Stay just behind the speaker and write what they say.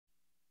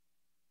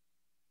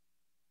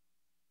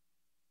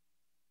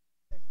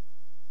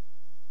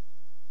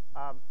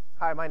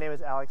Hi, my name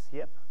is Alex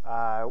Yip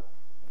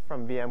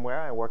from VMware.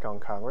 I work on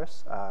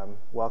Congress.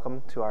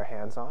 Welcome to our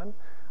hands-on.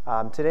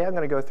 Today I'm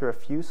going to go through a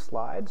few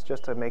slides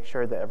just to make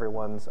sure that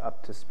everyone's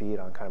up to speed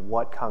on kind of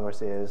what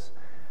Congress is,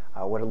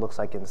 what it looks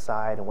like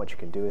inside, and what you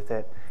can do with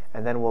it.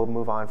 And then we'll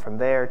move on from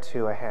there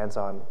to a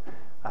hands-on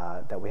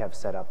that we have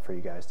set up for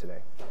you guys today.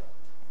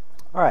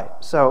 All right,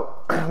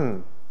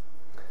 so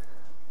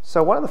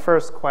so one of the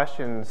first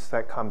questions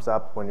that comes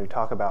up when we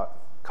talk about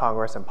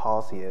Congress and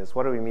policy is,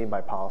 what do we mean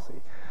by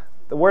policy?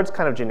 The word's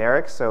kind of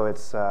generic, so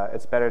it's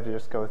better to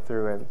just go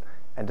through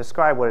and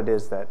describe what it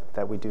is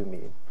that we do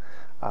mean.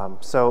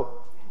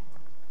 So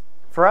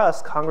for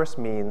us, Congress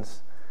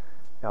means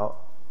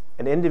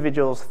an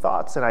individual's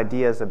thoughts and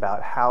ideas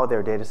about how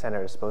their data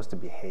center is supposed to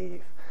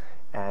behave.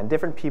 And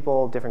different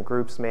people, different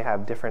groups may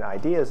have different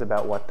ideas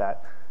about what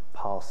that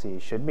policy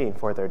should mean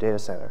for their data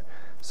center.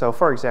 So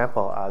for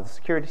example, the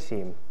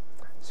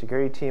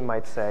security team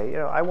might say,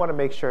 I want to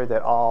make sure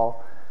that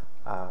all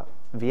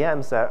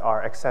VMs that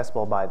are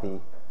accessible by the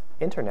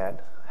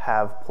internet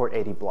have port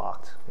 80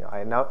 blocked.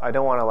 I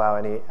don't want to allow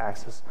any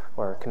access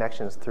or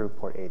connections through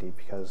port 80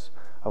 because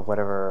of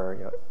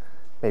whatever,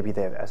 maybe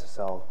they have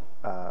SSL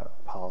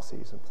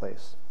policies in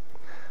place.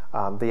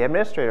 The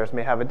administrators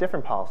may have a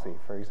different policy.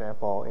 For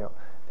example,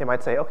 they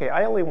might say, OK,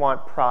 I only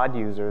want prod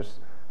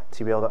users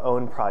to be able to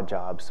own prod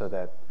jobs so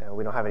that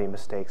we don't have any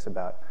mistakes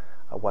about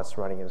what's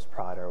running as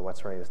prod or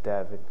what's running as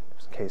dev in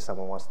case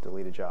someone wants to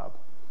delete a job.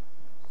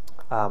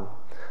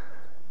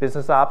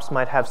 Business ops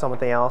might have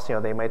something else.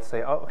 They might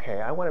say, oh,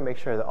 OK, I want to make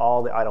sure that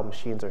all the idle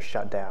machines are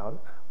shut down,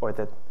 or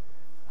that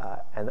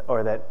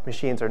or that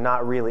machines are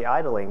not really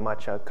idling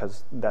much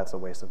because that's a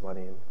waste of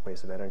money and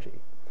waste of energy.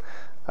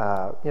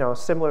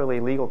 Similarly,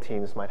 legal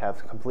teams might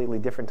have completely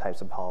different types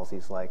of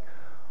policies, like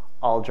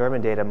all German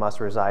data must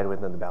reside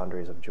within the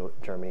boundaries of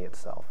Germany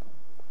itself.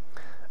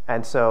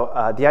 And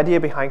so the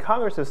idea behind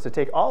Congress is to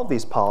take all of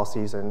these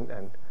policies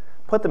and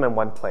put them in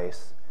one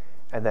place,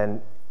 and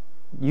then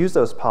use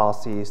those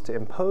policies to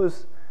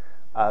impose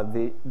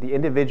the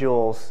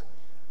individual's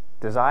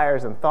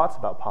desires and thoughts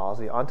about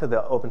policy onto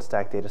the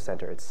OpenStack data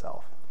center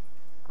itself.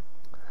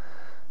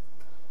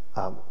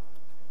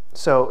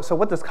 So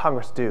what does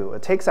Congress do?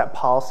 It takes that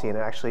policy and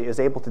it actually is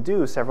able to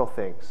do several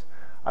things.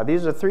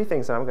 These are three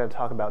things that I'm going to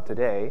talk about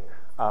today.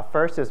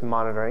 First is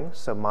monitoring.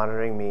 So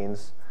monitoring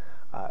means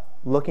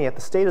looking at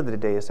the state of the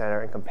data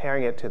center and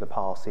comparing it to the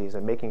policies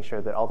and making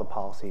sure that all the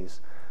policies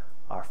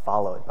are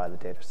followed by the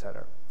data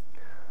center.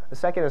 The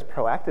second is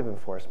proactive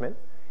enforcement,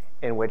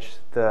 in which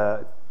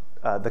the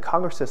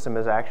Congress system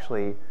is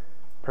actually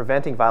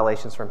preventing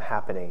violations from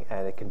happening,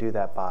 and it can do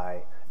that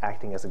by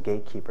acting as a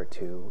gatekeeper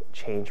to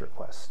change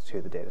requests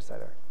to the data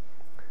center.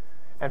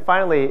 And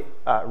finally,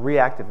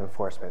 reactive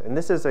enforcement. And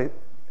this is a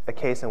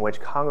case in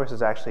which Congress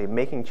is actually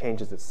making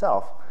changes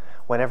itself.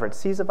 Whenever it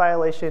sees a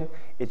violation,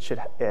 it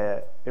should,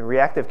 in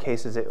reactive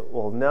cases, it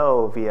will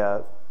know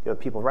via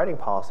people writing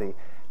policy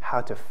how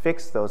to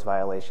fix those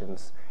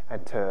violations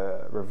and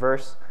to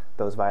reverse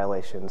those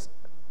violations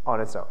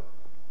on its own.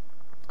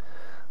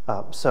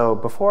 So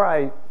before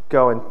I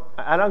go, and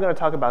I'm going to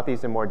talk about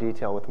these in more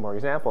detail with more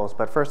examples,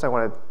 but first I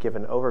want to give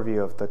an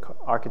overview of the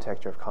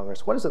architecture of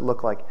Congress. What does it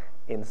look like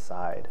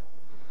inside?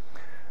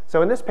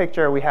 So in this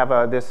picture, we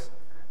have this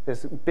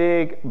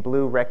big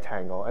blue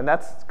rectangle, and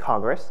that's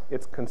Congress.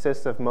 It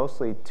consists of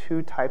mostly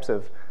two types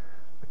of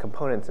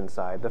components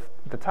inside.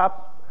 The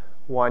top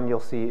one you'll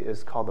see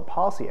is called the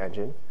policy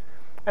engine.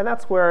 And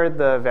that's where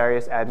the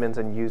various admins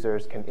and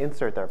users can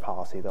insert their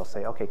policy. They'll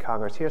say, OK,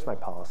 Congress, here's my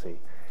policy.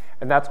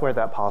 And that's where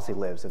that policy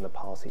lives, in the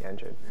policy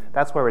engine.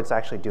 That's where it's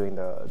actually doing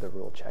the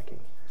rule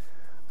checking.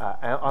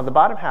 And on the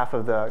bottom half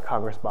of the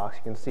Congress box,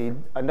 you can see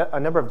a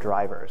number of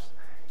drivers.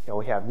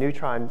 We have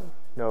Neutron,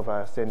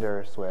 Nova,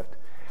 Cinder, Swift.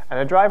 And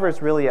a driver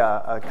is really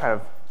a kind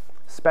of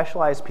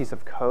specialized piece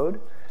of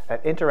code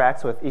that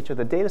interacts with each of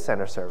the data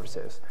center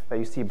services that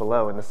you see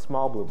below in the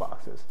small blue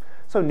boxes.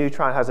 So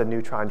Neutron has a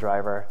Neutron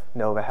driver,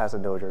 Nova has a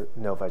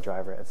Nova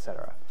driver, et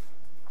cetera.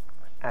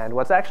 And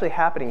what's actually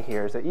happening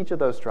here is that each of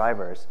those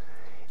drivers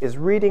is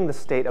reading the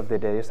state of the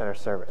data center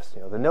service.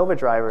 The Nova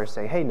driver is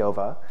saying, hey,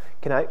 Nova,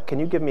 can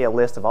you give me a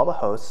list of all the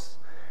hosts,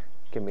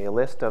 give me a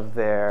list of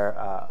their,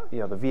 the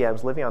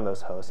VMs living on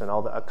those hosts, and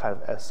all the kind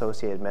of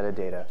associated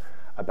metadata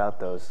about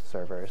those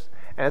servers.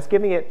 And it's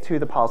giving it to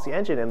the policy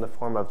engine in the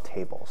form of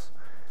tables.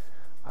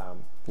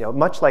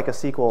 Much like a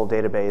SQL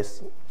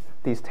database,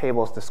 these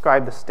tables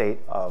describe the state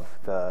of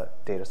the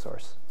data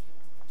source.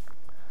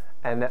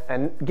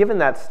 And given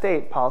that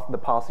state, the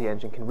policy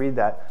engine can read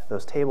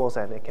those tables,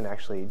 and it can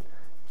actually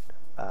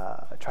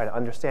try to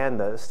understand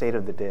the state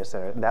of the data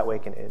center. And that way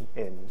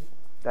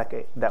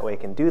it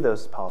can do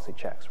those policy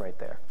checks right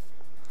there.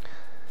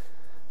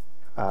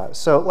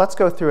 So let's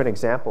go through an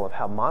example of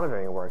how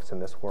monitoring works in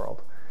this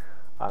world.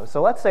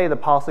 So let's say the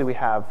policy we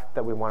have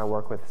that we want to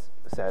work with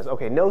says,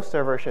 OK, no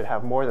server should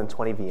have more than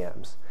 20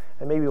 VMs.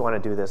 And maybe we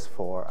want to do this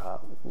for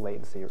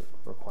latency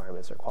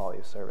requirements or quality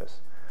of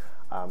service.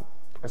 And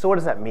so what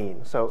does that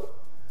mean? So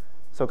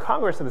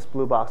Congress in this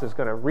blue box is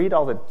going to read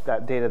all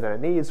that data that it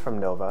needs from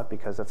Nova,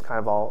 because that's kind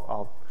of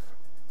all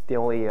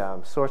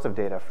source of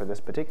data for this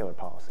particular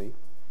policy.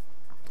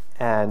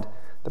 And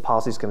the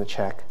policy is going to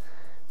check,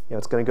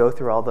 it's going to go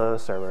through all the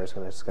servers,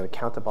 and it's going to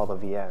count up all the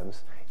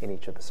VMs in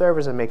each of the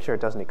servers and make sure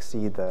it doesn't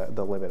exceed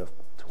the limit of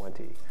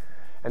 20.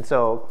 And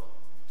so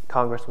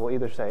Congress will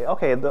either say,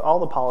 okay, all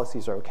the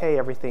policies are okay,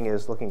 everything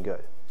is looking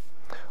good.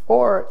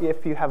 Or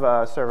if you have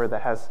a server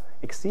that has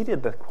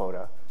exceeded the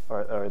quota,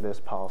 or this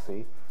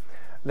policy,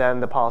 then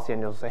the policy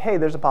engine will say, hey,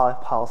 there's a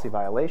policy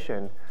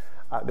violation.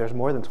 There's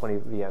more than 20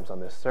 VMs on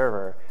this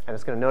server, and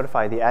it's going to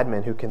notify the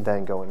admin, who can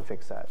then go and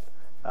fix that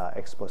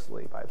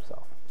explicitly by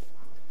himself.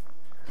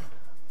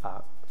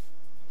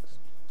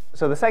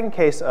 So the second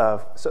case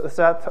of,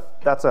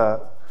 that's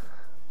a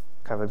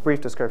kind of a brief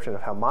description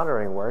of how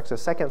monitoring works. The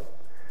second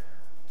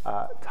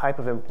type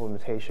of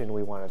implementation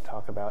we want to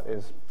talk about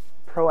is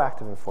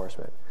proactive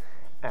enforcement.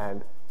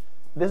 And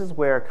this is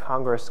where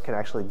Congress can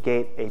actually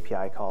gate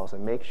API calls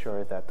and make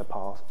sure that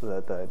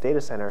the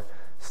data center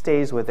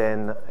stays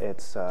within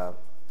its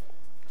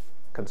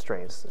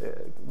constraints,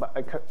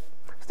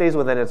 stays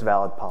within its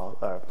valid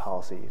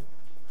policy.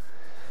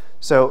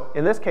 So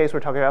in this case, we're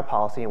talking about a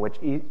policy in which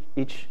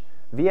each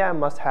VM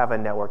must have a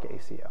network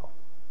ACL.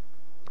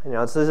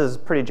 This is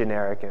pretty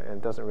generic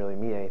and doesn't really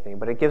mean anything,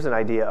 but it gives an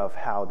idea of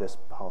how this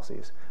policy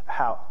is,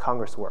 how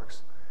Congress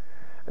works.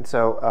 And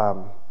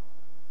so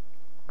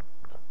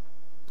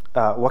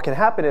what can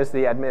happen is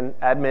the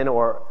admin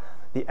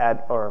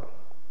or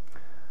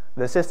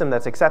the system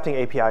that's accepting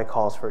API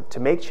calls to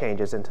make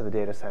changes into the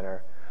data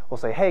center will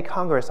say, hey,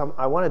 Congress,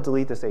 I want to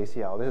delete this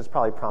ACL. This is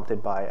probably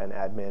prompted by an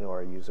admin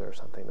or a user or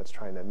something that's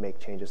trying to make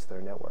changes to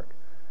their network,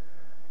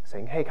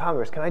 saying, hey,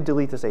 Congress, can I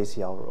delete this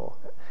ACL rule?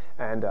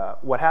 And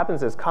what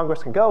happens is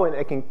Congress can go and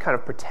it can kind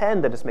of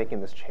pretend that it's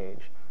making this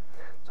change.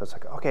 So it's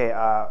like, okay,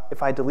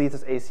 if I delete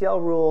this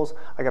ACL rules,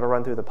 I got to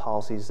run through the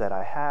policies that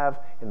I have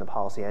in the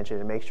policy engine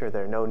and make sure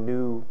there are no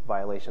new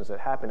violations that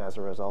happen as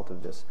a result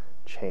of this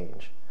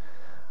change.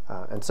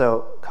 And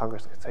so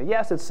Congress can say,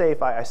 yes, it's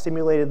safe. I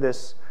simulated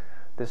this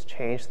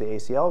change to the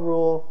ACL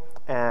rule,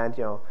 and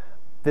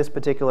this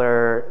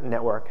particular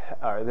network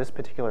or this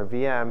particular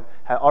VM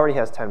already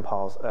has 10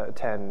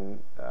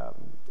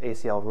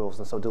 ACL rules,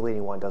 and so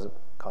deleting one doesn't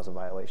cause a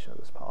violation of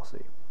this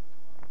policy.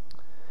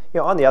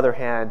 On the other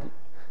hand,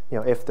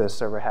 if the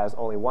server has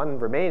only one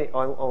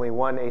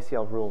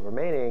ACL rule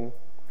remaining,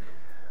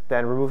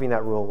 then removing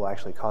that rule will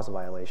actually cause a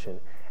violation,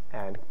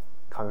 and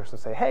Congress will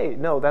say, hey,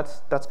 no,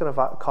 that's going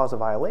to cause a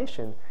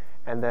violation,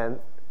 and then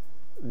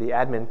the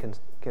admin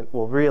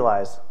will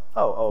realize,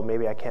 oh,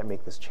 maybe I can't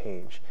make this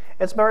change.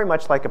 It's very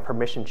much like a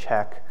permission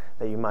check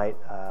that you might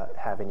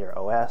have in your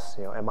OS.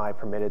 Am I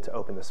permitted to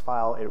open this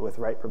file with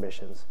right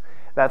permissions?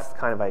 That's the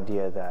kind of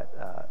idea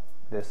that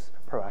this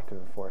proactive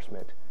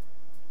enforcement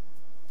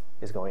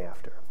is going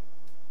after.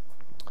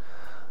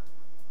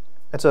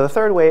 And so the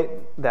third way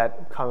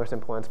that Congress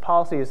implements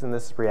policy is in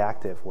this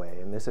reactive way.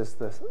 And this is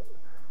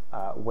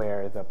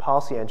where the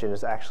policy engine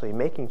is actually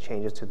making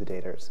changes to the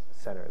data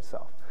center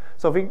itself.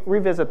 So if we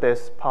revisit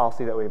this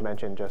policy that we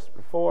mentioned just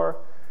before,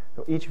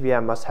 each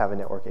VM must have a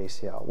network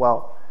ACL.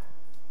 Well,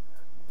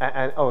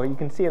 you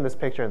can see in this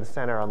picture in the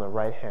center on the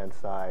right-hand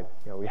side,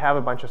 we have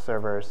a bunch of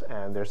servers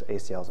and there's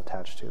ACLs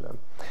attached to them.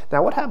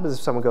 Now, what happens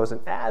if someone goes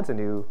and adds a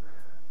new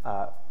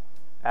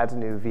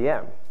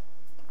VM?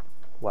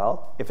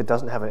 Well, if it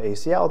doesn't have an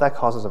ACL, that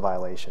causes a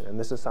violation. And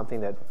this is something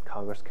that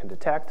Congress can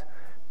detect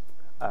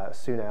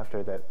soon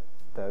after that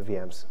the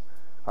VMs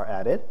are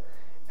added.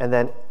 And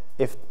then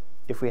if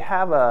we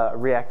have a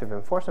reactive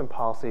enforcement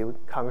policy,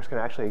 Congress can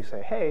actually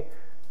say, hey,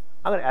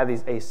 I'm going to add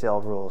these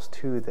ACL rules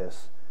to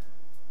this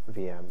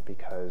VM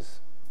because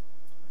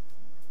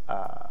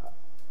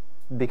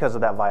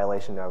of that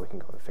violation. Now we can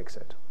go and fix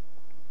it.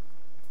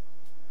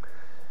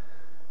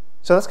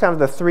 So that's kind of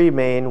the three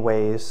main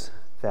ways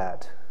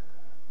that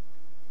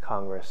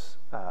Congress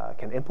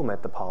can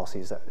implement the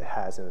policies that it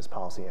has in its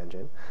policy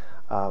engine.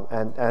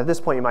 And at this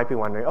point, you might be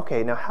wondering,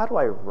 okay, now how do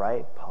I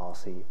write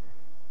policy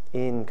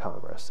in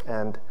Congress?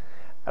 And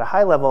at a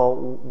high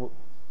level,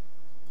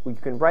 you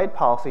can write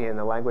policy in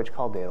a language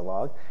called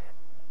Datalog.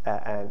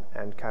 And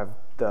kind of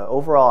the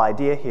overall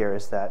idea here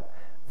is that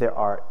there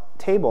are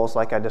tables,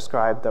 like I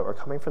described, that were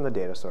coming from the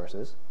data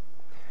sources.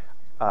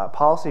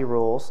 Policy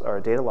rules,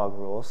 or Datalog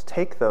rules,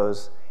 take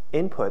those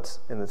inputs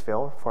in the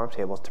form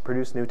tables to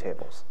produce new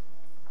tables.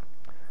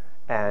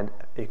 And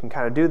you can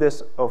kind of do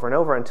this over and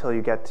over until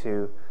you get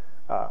to,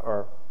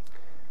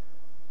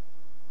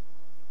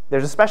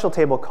 there's a special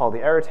table called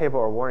the error table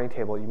or warning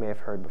table you may have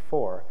heard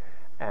before.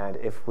 And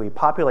if we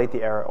populate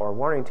the error or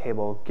warning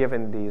table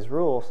given these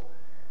rules,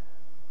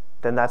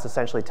 then that's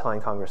essentially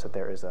telling Congress that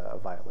there is a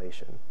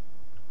violation.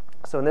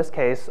 So in this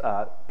case,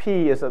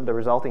 P is the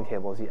resulting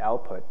table, is the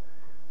output.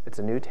 It's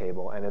a new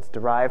table, and it's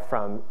derived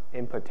from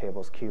input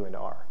tables Q and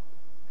R.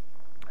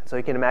 So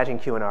you can imagine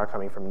Q and R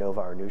coming from Nova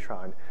or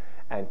Neutron,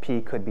 and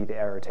P could be the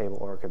error table,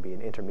 or it could be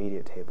an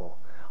intermediate table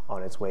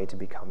on its way to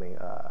becoming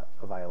a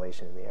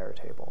violation in the error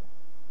table.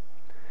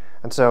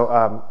 And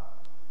so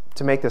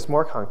to make this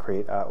more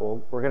concrete,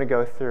 we're going to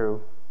go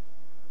through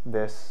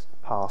this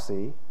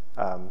policy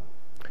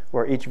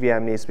where each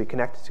VM needs to be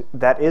connected to,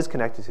 that is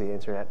connected to the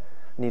internet,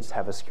 needs to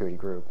have a security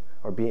group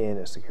or be in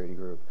a security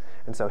group.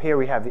 And so here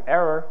we have the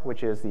error,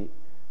 which is the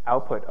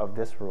output of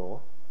this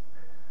rule,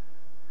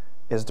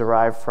 is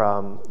derived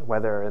from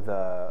whether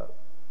the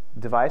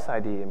device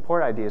ID and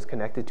port ID is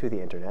connected to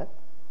the internet,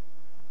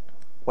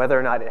 whether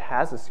or not it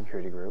has a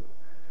security group,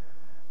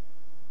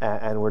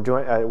 and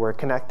we're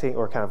connecting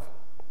or kind of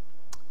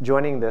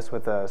joining this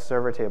with a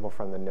server table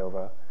from the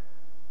Nova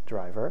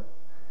driver,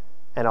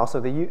 and also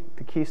the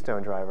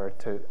Keystone driver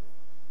to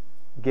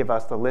give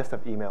us the list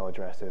of email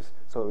addresses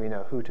so that we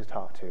know who to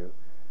talk to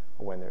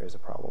when there is a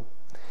problem.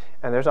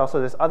 And there's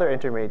also this other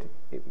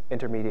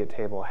intermediate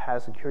table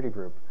has security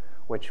group,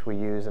 which we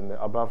use in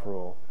the above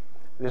rule,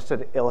 just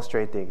to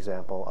illustrate the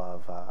example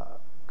of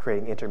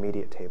creating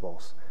intermediate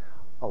tables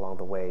along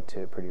the way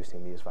to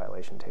producing these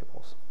violation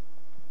tables.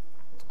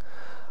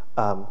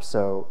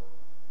 For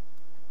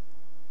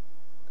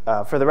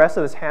the rest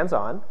of this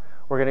hands-on,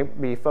 we're going to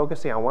be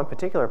focusing on one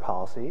particular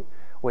policy,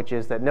 which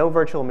is that no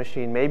virtual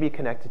machine may be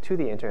connected to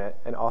the internet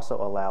and also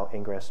allow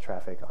ingress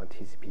traffic on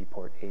TCP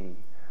port 80.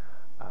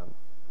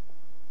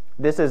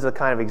 This is a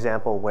kind of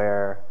example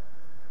where,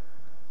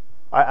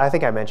 I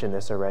think I mentioned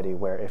this already,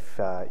 where if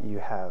you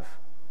have,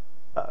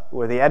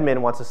 where the admin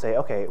wants to say,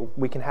 okay,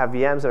 we can have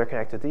VMs that are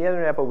connected to the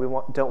internet, but we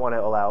don't want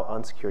to allow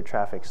unsecured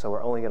traffic, so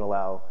we're only going to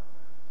allow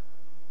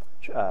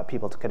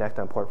people to connect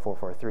on port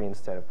 443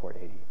 instead of port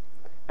 80.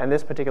 And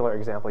this particular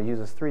example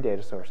uses 3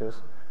 data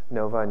sources,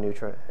 Nova,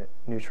 Neutron,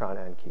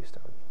 and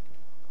Keystone.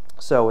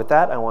 So with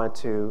that, I want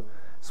to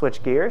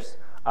switch gears.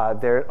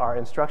 There are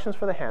instructions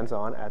for the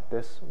hands-on at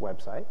this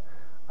website.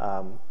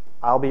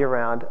 I'll be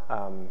around.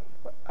 I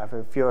have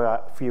a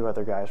few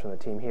other guys from the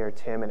team here.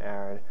 Tim and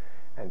Aaron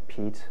and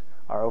Pete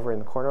are over in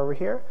the corner over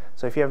here.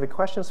 So if you have any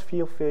questions,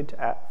 feel free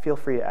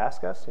to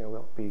ask us.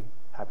 We'll be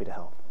happy to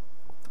help.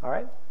 All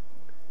right?